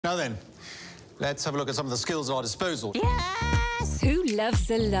Now then, let's have a look at some of the skills at our disposal. Yes! Who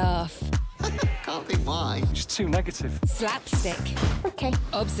loves a laugh? Can't think why. Just too negative. Slapstick. OK.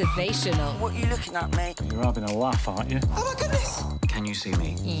 Observational. What are you looking at, mate? You're having a laugh, aren't you? Oh, my goodness! Can you see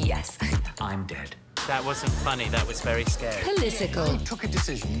me? Yes. I'm dead. That wasn't funny, that was very scary. Political. I took a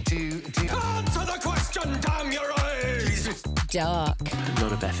decision to... Answer the question, damn your eyes! Dark. A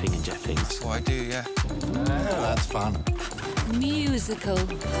lot of effing and jeffing. That's what I do, yeah. that's fun. Musical.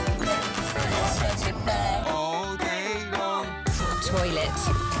 All day long. Toilet.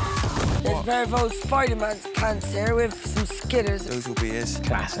 There's a pair of old Spider-Man's cans here with some skidders. Those will be his.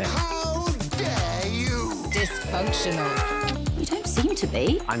 Classic. How dare you! Dysfunctional. You don't seem to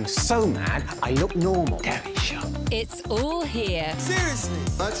be. I'm so mad, I look normal. Very sharp. It's all here. Seriously?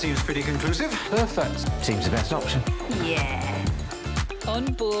 That seems pretty conclusive. Perfect. Seems the best option. Yeah. On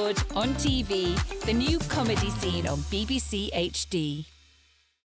board, on TV, the new comedy scene on BBC HD.